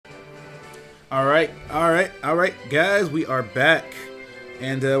Alright, guys, we are back.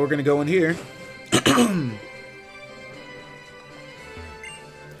 And we're gonna go in here.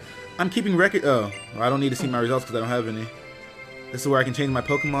 I'm keeping record. Oh, well, I don't need to see my results because I don't have any. This is where I can change my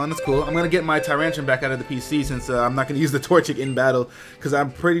Pokemon. That's cool. I'm gonna get my Tyrantrum back out of the PC since I'm not gonna use the Torchic in battle because I'm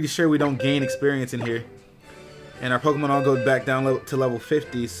pretty sure we don't gain experience in here. And our Pokemon all go back down to level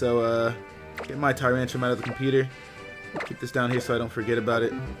 50. So get my Tyrantrum out of the computer. Keep this down here so I don't forget about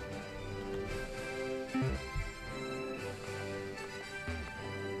it.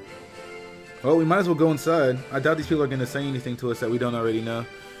 Well, we might as well go inside. I doubt these people are going to say anything to us that we don't already know.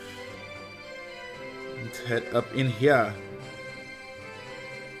 Let's head up in here.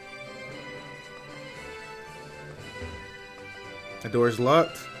 The door is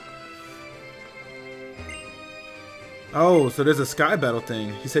locked. Oh, so there's a sky battle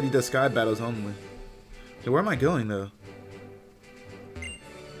thing. He said he does sky battles only. Okay, where am I going, though?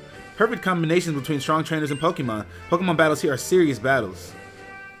 Perfect combinations between strong trainers and Pokemon. Pokemon battles here are serious battles.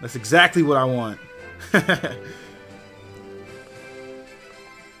 That's exactly what I want. If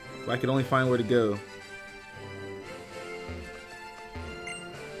I could only find where to go.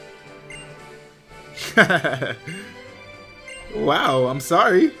 Wow, I'm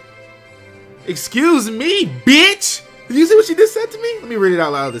sorry. Excuse me, bitch! Did you see what she just said to me? Let me read it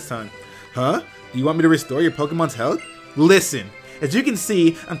out loud this time. Huh? Do you want me to restore your Pokemon's health? Listen, as you can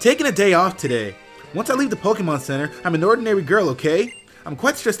see, I'm taking a day off today. Once I leave the Pokemon Center, I'm an ordinary girl, okay? I'm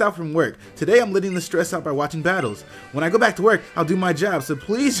quite stressed out from work. Today I'm letting the stress out by watching battles. When I go back to work, I'll do my job, so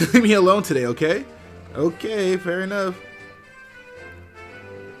please leave me alone today, okay? Okay, fair enough.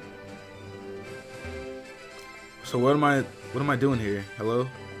 So what am I doing here? Hello?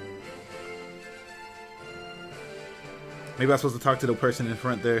 Maybe I'm supposed to talk to the person in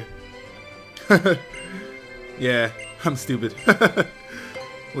front there. Yeah, I'm stupid.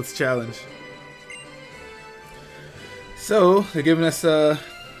 Let's challenge. So, they're giving us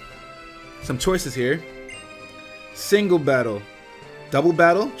some choices here. Single battle, double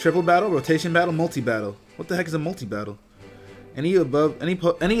battle, triple battle, rotation battle, multi-battle. What the heck is a multi-battle? Any above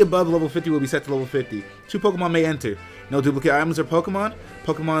level 50 will be set to level 50. 2 Pokemon may enter. No duplicate items or Pokemon.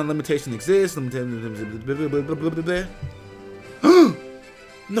 Pokemon limitation exists.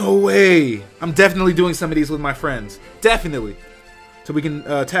 No way! I'm definitely doing some of these with my friends. Definitely. So we can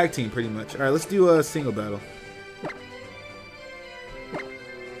tag team pretty much. Alright, let's do a single battle.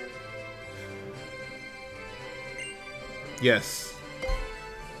 Yes.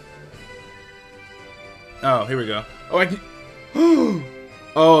 Oh, here we go. Oh, I can...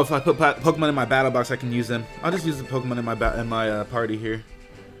 Oh, if I put Pokemon in my battle box, I can use them. I'll just use the Pokemon in my party here.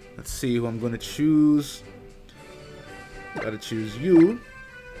 Let's see who I'm going to choose. Gotta choose you.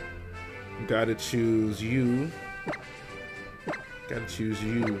 Gotta choose you. Gotta choose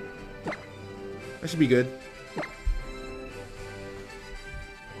you. That should be good.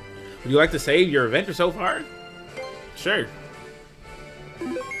 Would you like to save your adventure so far? Sure.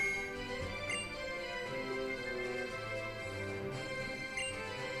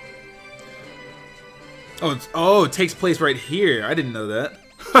 Oh, it takes place right here. I didn't know that.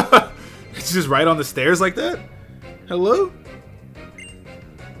 It's just right on the stairs like that? Hello?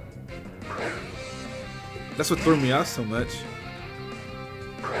 That's what threw me off so much.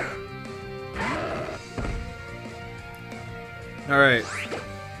 Alright.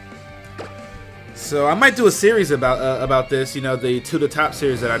 So I might do a series about this, you know, the To the Top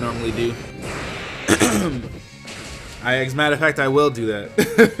series that I normally do. As a matter of fact, I will do that.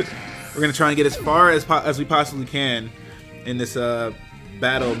 We're gonna try and get as far as we possibly can in this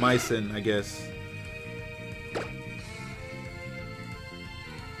battle Maison, I guess.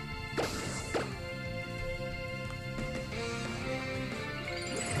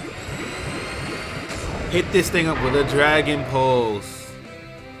 Hit this thing up with a Dragon Pulse.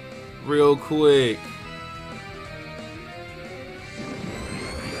 Real quick.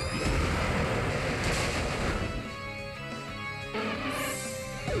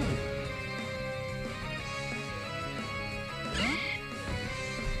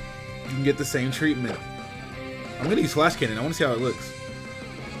 You can get the same treatment. I'm gonna use Flash Cannon. I want to see how it looks.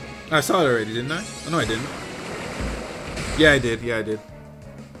 I saw it already, didn't I? Oh, no, I didn't. Yeah, I did. Yeah, I did.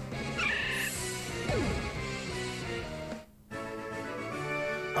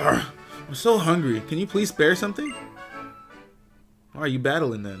 I'm so hungry. Can you please spare something? Why are you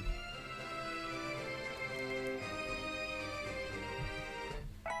battling then?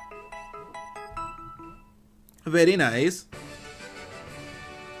 Very nice.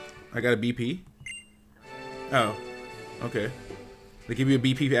 I got a BP. Oh, okay. They give you a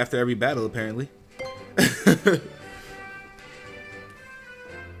BP after every battle, apparently.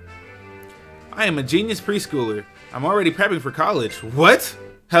 I am a genius preschooler. I'm already prepping for college. What?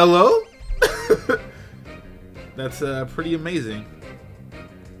 Hello? That's pretty amazing.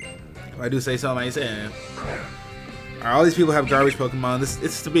 If I do say so myself. Alright, all these people have garbage Pokemon.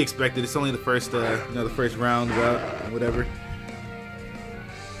 It's to be expected. It's only the first, the first round about whatever.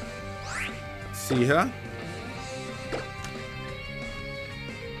 Let's see, huh?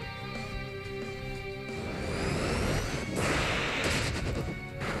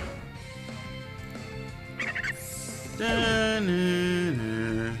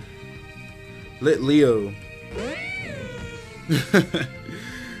 Lit Leo.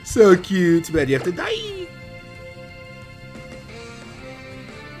 So cute. Too bad you have to die.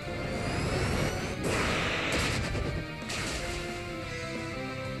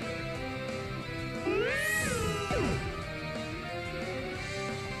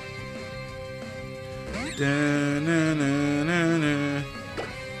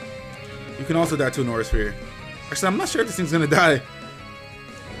 You can also die to an Aura Sphere. Actually, I'm not sure if this thing's gonna die.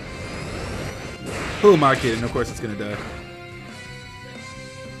 Who am I kidding? Of course it's gonna die.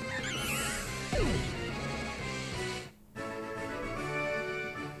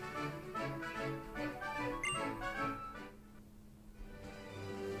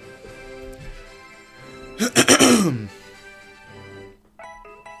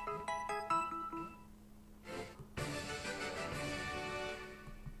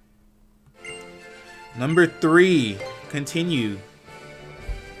 Number 3. Continue.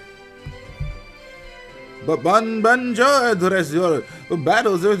 But bonjour,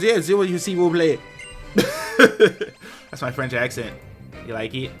 battles, you see, we'll play. That's my French accent. You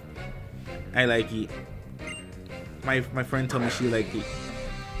like it? I like it. My friend told me she liked it.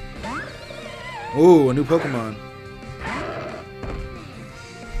 Oh, a new Pokemon.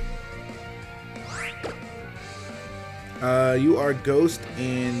 You are Ghost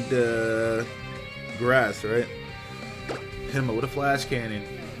and Grass, right? Hit him up with a Flash Cannon.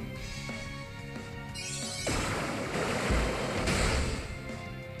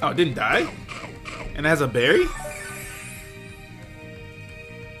 Oh, it didn't die? And it has a berry?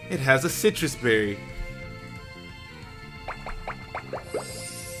 It has a citrus berry.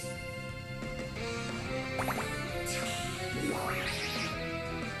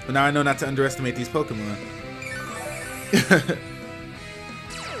 But now I know not to underestimate these Pokemon.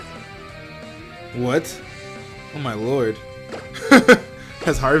 What? Oh my lord.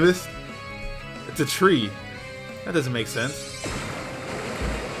 Has Harvest? It's a tree. That doesn't make sense.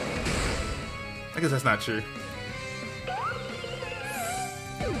 I guess that's not true.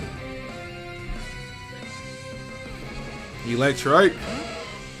 Electrike.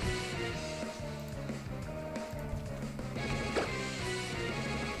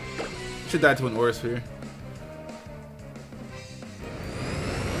 Should die to an Aura Sphere.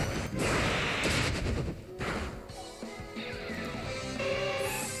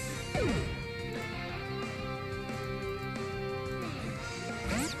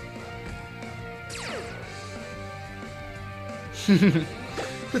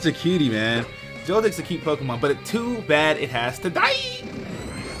 Such a cutie, man. Joltik's a cute Pokemon, but it's too bad it has to die.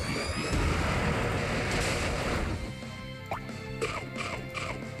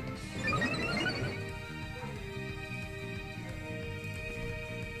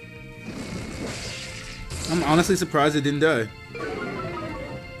 I'm honestly surprised it didn't die.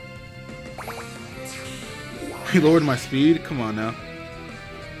 He lowered my speed? Come on now.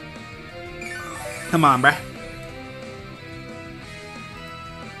 Come on, bruh.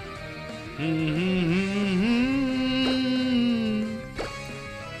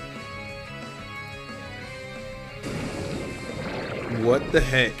 What the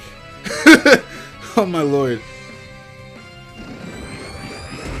heck? Oh my lord.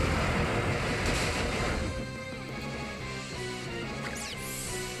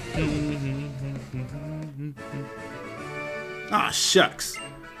 Ah, shucks.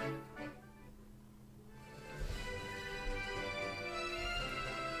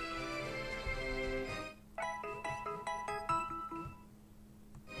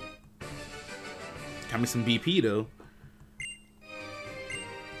 Got me some BP though.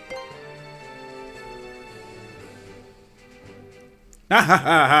 Ha ha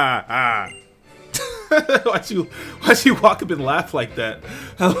ha ha ha. Why'd you walk up and laugh like that?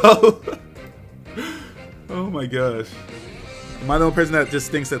 Hello? Oh my gosh. Am I the only person that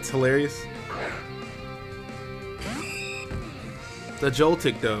just thinks that's hilarious? The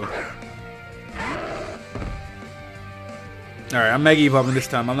Joltik though. Alright, I'm Mega Evolving this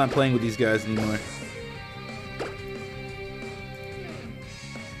time. I'm not playing with these guys anymore.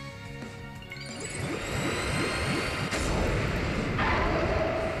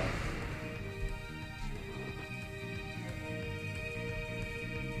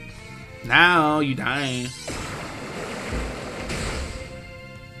 Now you dying.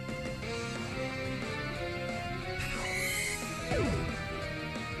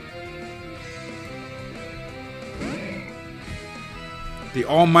 The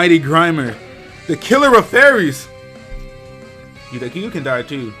almighty Grimer. The killer of fairies. You can die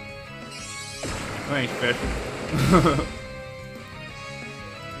too. I ain't special.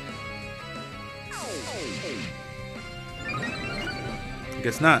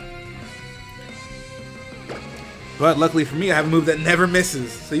 Guess not. But luckily for me, I have a move that never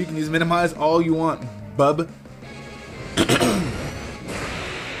misses. So you can use minimize all you want, bub.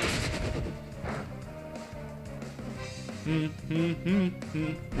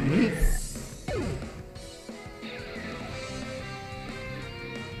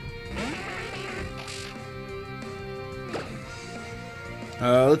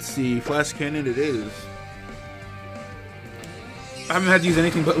 Let's see. Flash cannon it is. I haven't had to use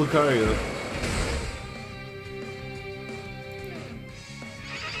anything but Lucario.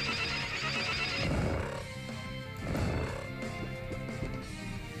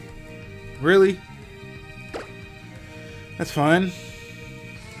 Really? That's fine.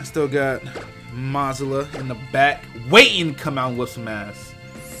 I still got Mozilla in the back waiting to come out and whip some ass.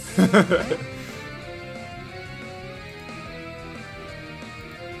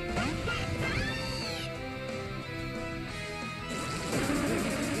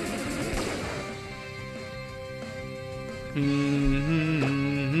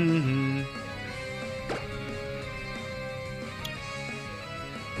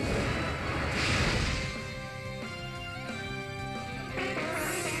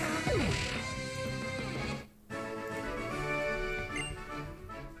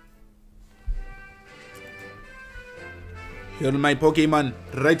 Heal my Pokemon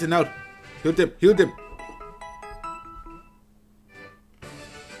right now. Heal them, heal them.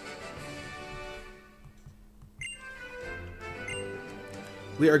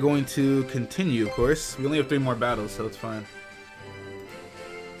 We are going to continue, of course. We only have 3 more battles, so it's fine.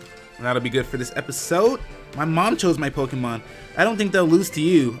 And that'll be good for this episode. My mom chose my Pokemon. I don't think they'll lose to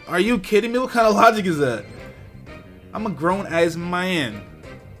you. Are you kidding me? What kind of logic is that? I'm a grown-ass man.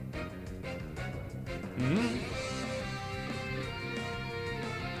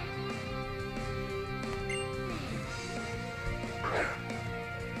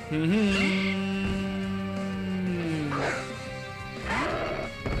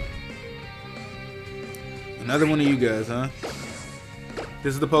 Another one of you guys, huh?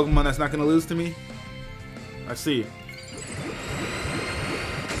 This is the Pokemon that's not gonna lose to me? I see.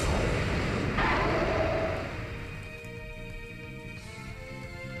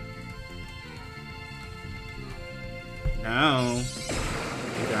 Now,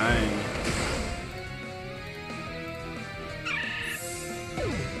 you're dying.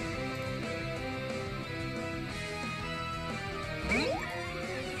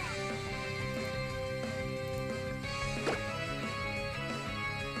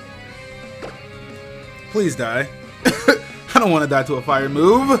 Please die. I don't want to die to a fire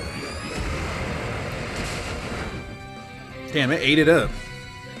move. Damn, it ate it up.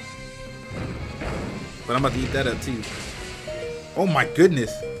 But I'm about to eat that up too. Oh my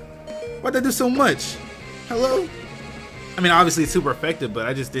goodness. Why'd that do so much? Hello? I mean, obviously it's super effective, but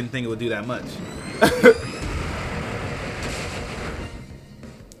I just didn't think it would do that much.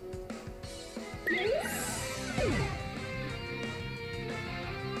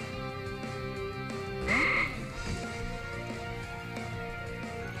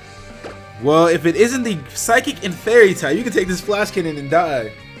 Well, if it isn't the Psychic and Fairy type, you can take this Flash Cannon and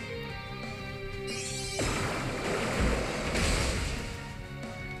die.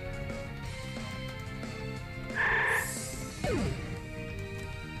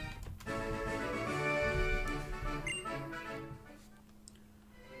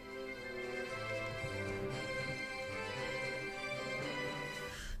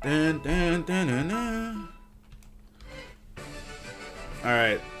 Dun, dun, dun, dun, dun. All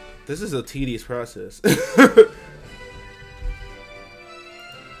right. This is a tedious process.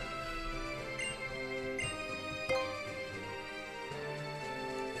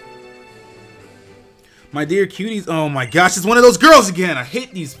 My dear cuties. Oh my gosh, it's one of those girls again. I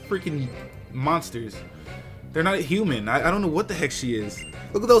hate these freaking monsters. They're not human. I don't know what the heck she is.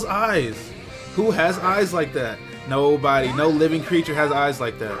 Look at those eyes. Who has eyes like that? Nobody. No living creature has eyes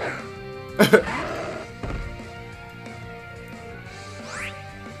like that.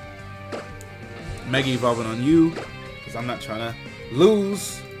 Mega evolving on you, because I'm not trying to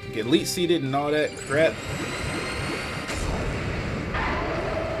lose, get elite seated and all that crap.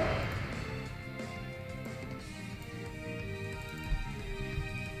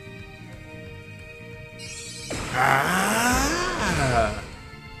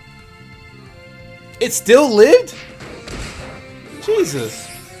 It still lived? Jesus.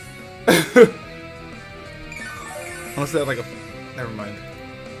 Unless that like a... Never mind.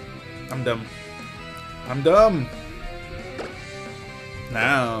 I'm dumb. I'm dumb.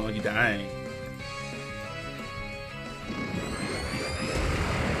 Now you're dying.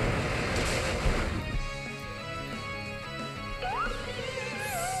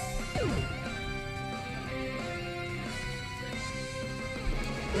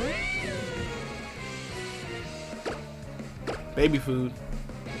 Baby food.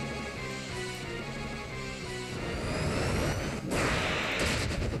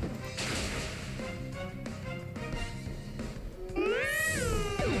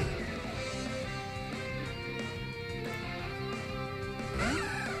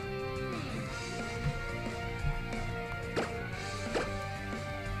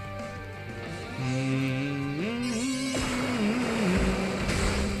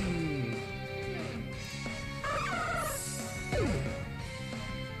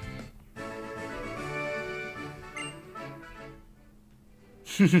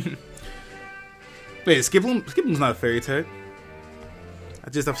 Wait, Skiploom's not a fairy type. I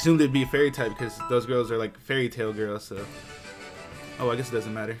just assumed it'd be a fairy type because those girls are like fairy tale girls, so... Oh, I guess it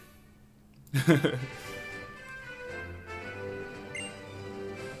doesn't matter.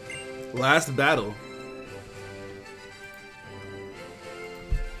 Last battle.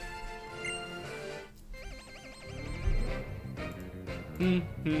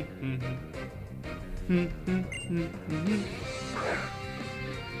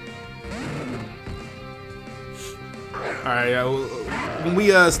 Alright, when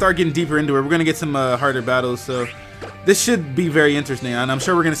we start getting deeper into it, we're gonna get some harder battles, so this should be very interesting, and I'm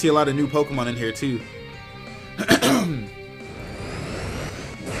sure we're gonna see a lot of new Pokemon in here too.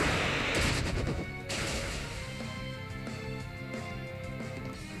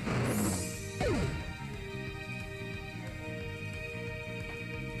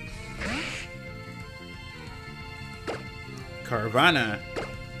 Carvanha.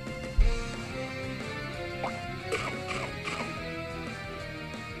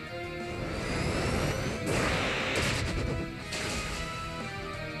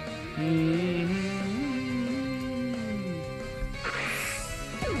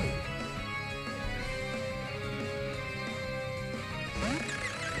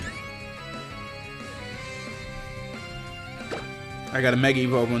 I got a Mega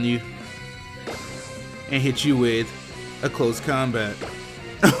Evolve on you and hit you with a close combat.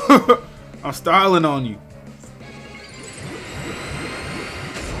 I'm styling on you.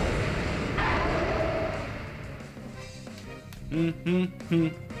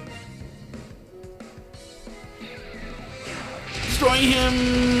 Destroy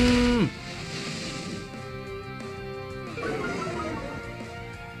him!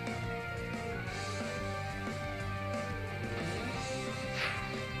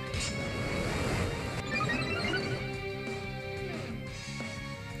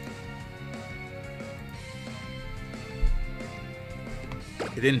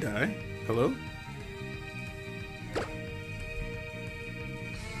 It didn't die. Hello?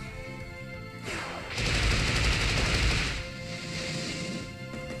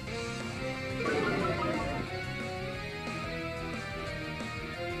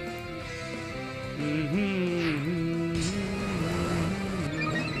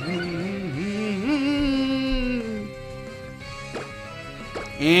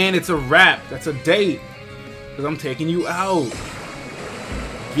 And it's a wrap. That's a date. Because I'm taking you out.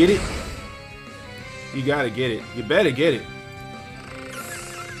 Get it? You gotta get it. You better get it.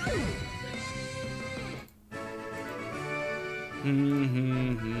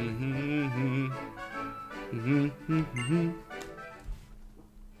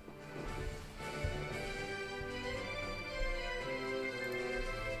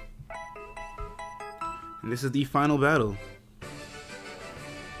 And this is the final battle.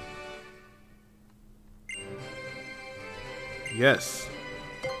 Yes.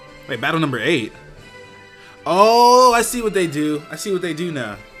 Wait, battle number 8. Oh, I see what they do. I see what they do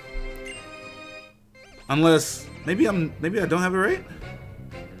now. Unless maybe I don't have it right.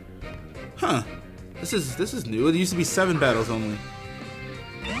 Huh. This is new. It used to be 7 battles only.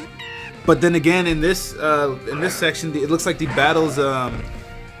 But then again, in this section, it looks like the battles,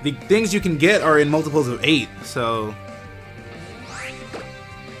 the things you can get are in multiples of 8. So,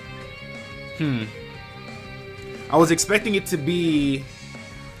 I was expecting it to be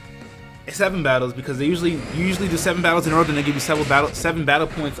 7 battles because you usually do 7 battles in a row, and they give you 7 battle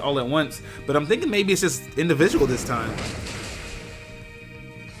points all at once. But I'm thinking maybe it's just individual this time.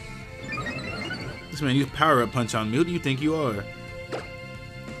 This man used power-up punch on me. Who do you think you are?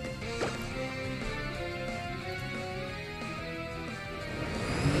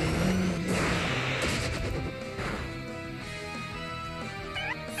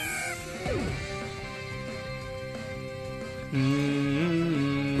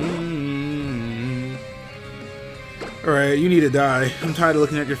 Alright, you need to die. I'm tired of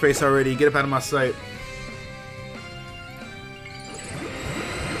looking at your face already. Get up out of my sight.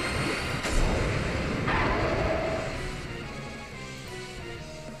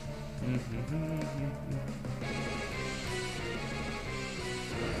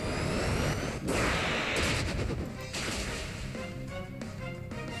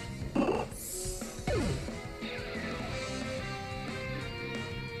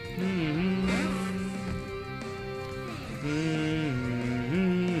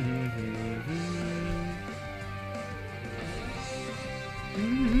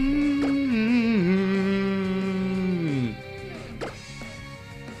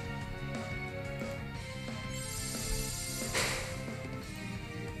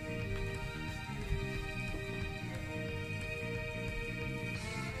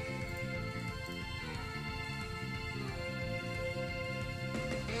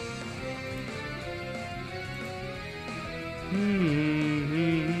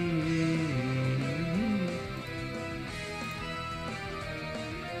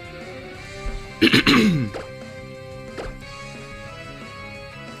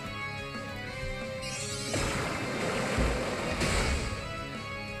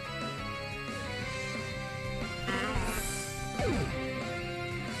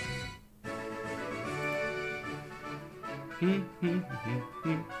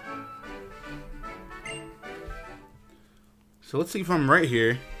 So let's see if I'm right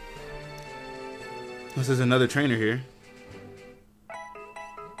here. Unless there's another trainer here.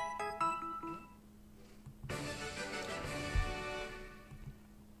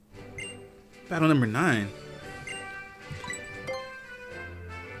 Battle number 9.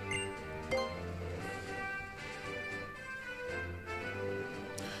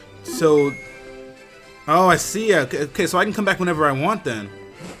 So, oh, I see. Okay, so I can come back whenever I want then.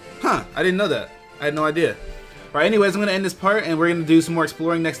 Huh, I didn't know that. I had no idea. Alright, anyways, I'm going to end this part and we're going to do some more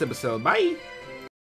exploring next episode. Bye!